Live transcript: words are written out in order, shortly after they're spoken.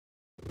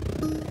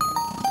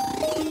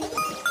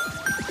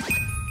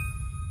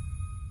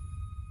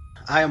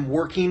I am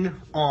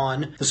working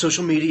on the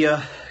social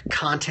media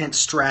content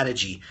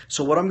strategy.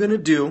 So what I'm going to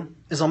do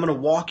is I'm going to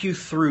walk you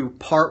through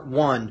part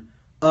one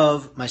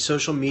of my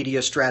social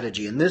media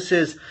strategy. And this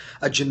is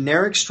a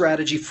generic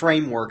strategy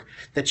framework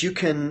that you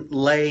can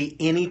lay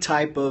any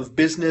type of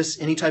business,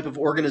 any type of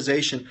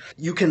organization.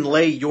 You can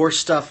lay your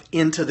stuff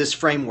into this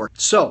framework.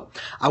 So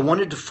I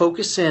wanted to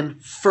focus in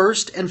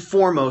first and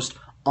foremost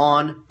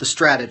on the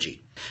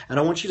strategy. And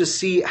I want you to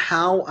see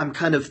how I'm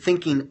kind of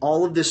thinking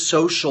all of this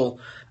social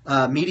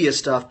media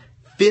stuff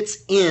fits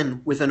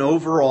in with an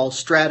overall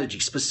strategy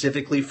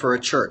specifically for a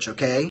church,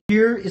 okay?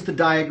 Here is the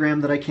diagram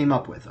that I came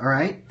up with, all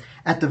right?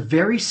 At the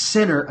very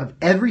center of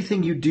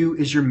everything you do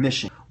is your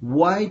mission.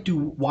 Why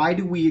do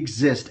we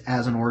exist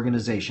as an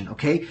organization,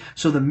 okay?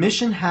 So the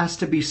mission has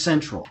to be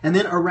central. And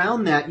then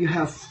around that you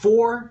have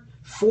four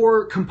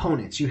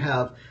components. You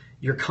have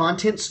your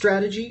content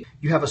strategy,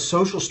 you have a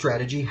social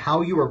strategy,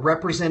 how you are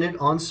represented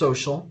on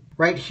social.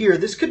 Right here,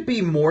 this could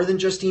be more than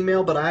just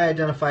email, but I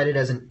identified it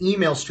as an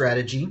email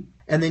strategy.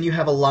 And then you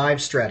have a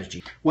live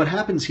strategy. What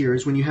happens here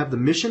is when you have the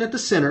mission at the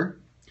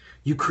center,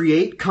 you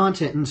create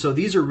content, and so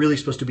these are really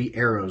supposed to be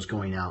arrows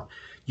going out.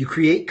 You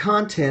create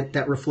content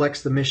that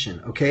reflects the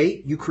mission,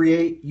 okay?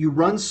 You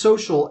run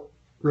social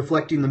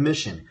reflecting the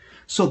mission.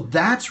 So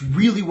that's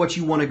really what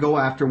you want to go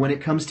after when it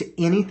comes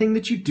to anything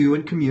that you do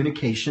in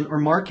communication or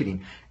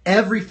marketing.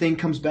 Everything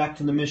comes back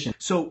to the mission.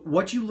 So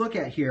what you look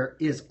at here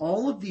is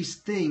all of these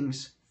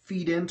things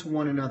feed into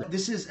one another.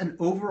 This is an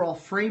overall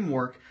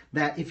framework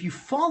that if you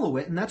follow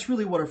it, and that's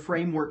really what a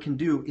framework can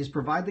do, is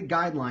provide the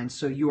guidelines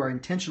so you are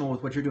intentional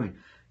with what you're doing.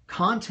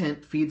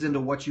 Content feeds into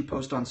what you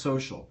post on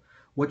social.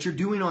 What you're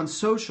doing on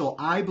social,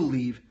 I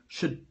believe,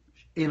 should,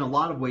 in a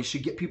lot of ways,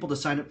 should get people to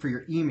sign up for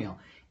your email.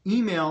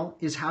 Email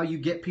is how you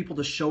get people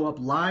to show up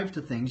live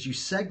to things. You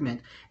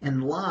segment,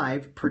 and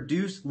live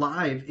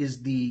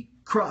is the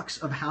crux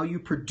of how you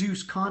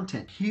produce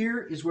content.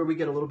 Here is where we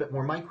get a little bit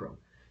more micro.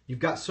 You've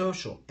got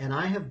social, and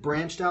I have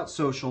branched out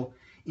social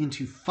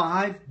into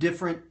 5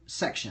 different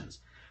sections.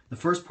 The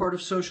first part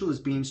of social is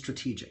being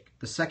strategic.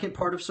 The second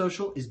part of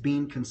social is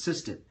being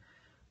consistent.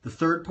 The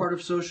third part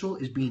of social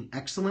is being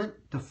excellent.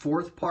 The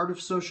fourth part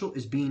of social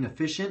is being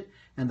efficient.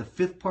 And the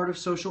fifth part of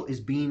social is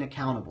being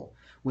accountable.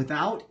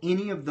 Without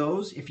any of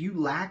those, if you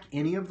lack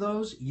any of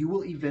those, you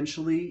will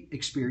eventually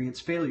experience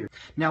failure.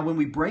 Now, when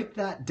we break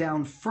that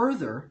down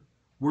further,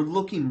 we're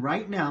looking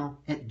right now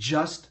at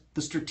just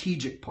the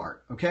strategic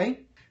part,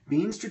 okay?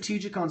 Being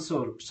strategic on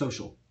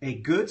social. A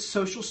good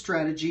social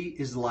strategy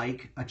is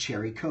like a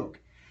cherry Coke.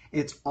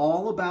 It's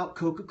all about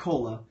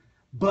Coca-Cola,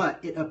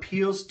 but it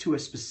appeals to a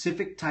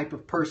specific type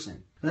of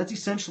person. That's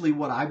essentially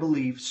what I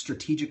believe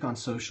strategic on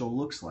social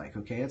looks like,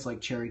 okay? It's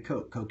like cherry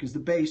Coke. Coke is the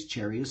base,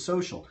 cherry is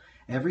social.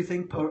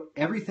 Everything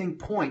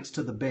points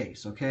to the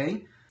base,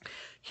 okay?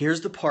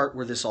 Here's the part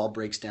where this all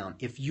breaks down.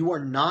 If you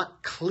are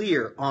not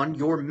clear on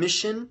your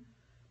mission,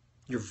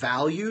 your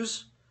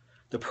values,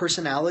 the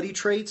personality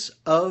traits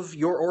of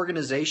your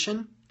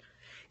organization,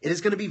 it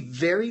is going to be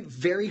very,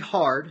 very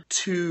hard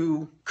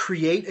to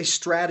create a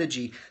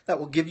strategy that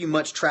will give you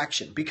much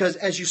traction. Because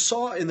as you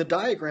saw in the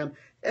diagram,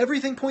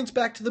 everything points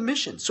back to the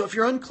mission. So if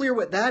you're unclear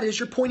what that is,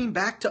 you're pointing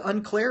back to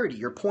unclarity.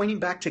 You're pointing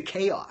back to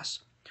chaos.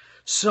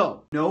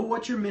 So know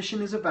what your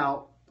mission is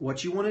about.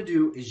 What you want to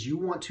do is you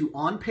want to,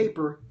 on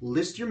paper,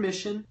 list your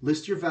mission,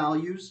 list your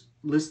values,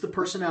 list the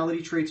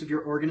personality traits of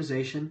your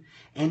organization,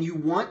 and you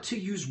want to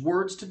use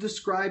words to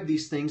describe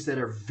these things that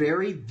are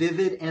very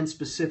vivid and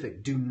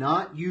specific. Do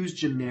not use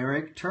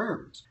generic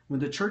terms.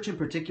 With the church in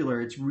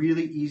particular, it's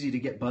really easy to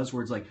get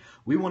buzzwords like,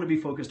 we want to be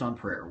focused on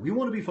prayer. We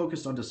want to be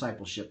focused on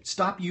discipleship.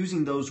 Stop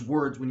using those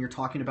words when you're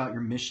talking about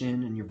your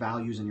mission and your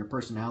values and your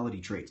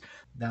personality traits.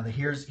 Now,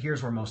 here's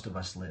where most of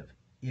us live.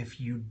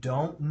 If you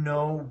don't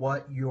know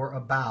what you're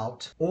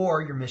about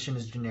or your mission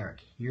is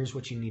generic, here's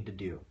what you need to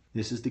do.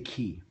 This is the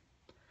key.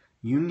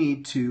 You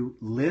need to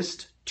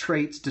list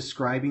traits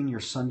describing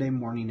your Sunday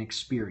morning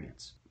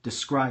experience.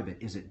 Describe it.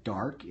 Is it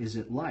dark? Is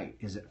it light?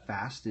 Is it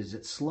fast? Is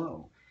it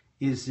slow?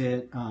 Is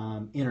it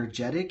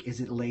energetic?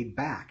 Is it laid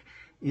back?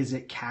 Is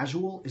it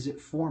casual? Is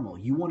it formal?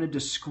 You want to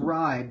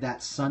describe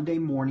that Sunday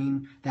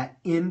morning, that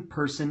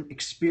in-person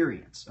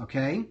experience,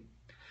 okay?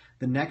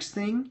 The next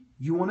thing,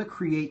 you want to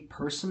create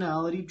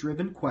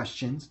personality-driven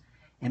questions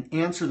and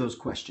answer those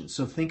questions.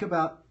 So think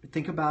about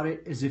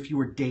it as if you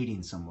were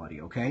dating somebody,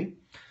 okay?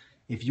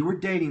 If you were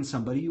dating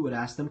somebody, you would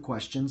ask them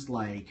questions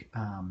like,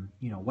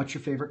 what's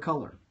your favorite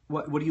color?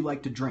 What do you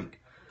like to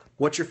drink?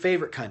 What's your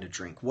favorite kind of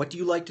drink? What do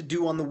you like to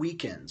do on the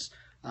weekends?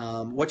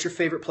 What's your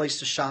favorite place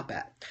to shop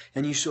at?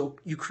 And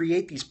you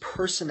create these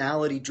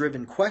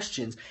personality-driven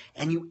questions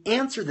and you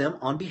answer them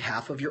on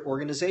behalf of your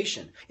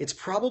organization. It's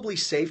probably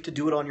safe to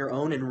do it on your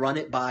own and run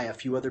it by a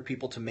few other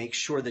people to make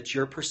sure that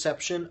your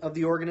perception of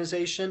the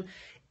organization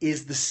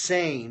is the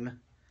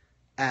same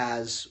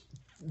as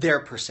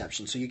their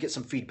perception, so you get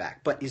some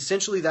feedback. But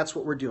essentially, that's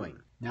what we're doing.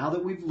 Now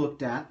that we've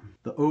looked at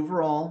the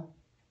overall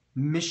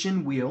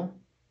mission wheel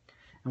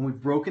and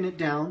we've broken it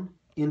down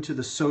into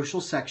the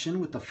social section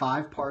with the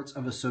 5 parts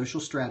of a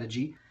social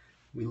strategy,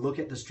 we look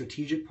at the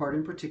strategic part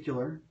in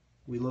particular,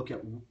 We look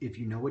at if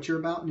you know what you're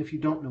about and if you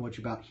don't know what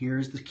you're about.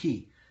 Here's the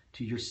key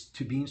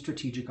to being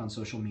strategic on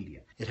social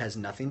media. It has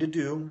nothing to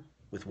do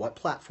with what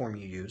platform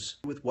you use,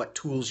 with what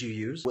tools you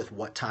use, with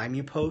what time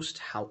you post,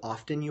 how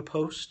often you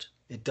post.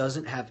 It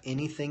doesn't have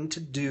anything to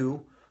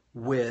do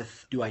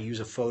with, do I use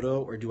a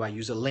photo or do I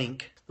use a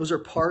link? Those are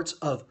parts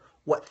of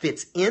what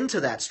fits into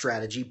that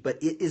strategy,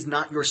 but it is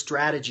not your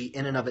strategy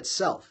in and of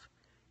itself.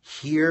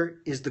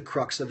 Here is the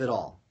crux of it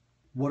all.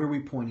 What are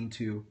we pointing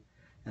to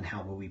and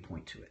how will we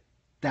point to it?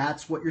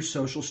 That's what your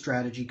social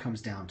strategy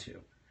comes down to.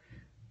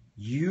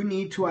 You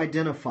need to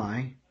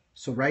identify,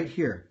 so right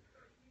here,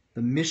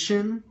 the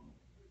mission,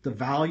 the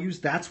values,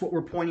 that's what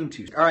we're pointing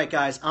to. All right,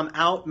 guys, I'm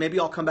out. Maybe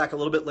I'll come back a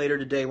little bit later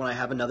today when I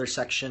have another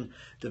section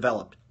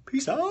developed.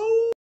 Peace out.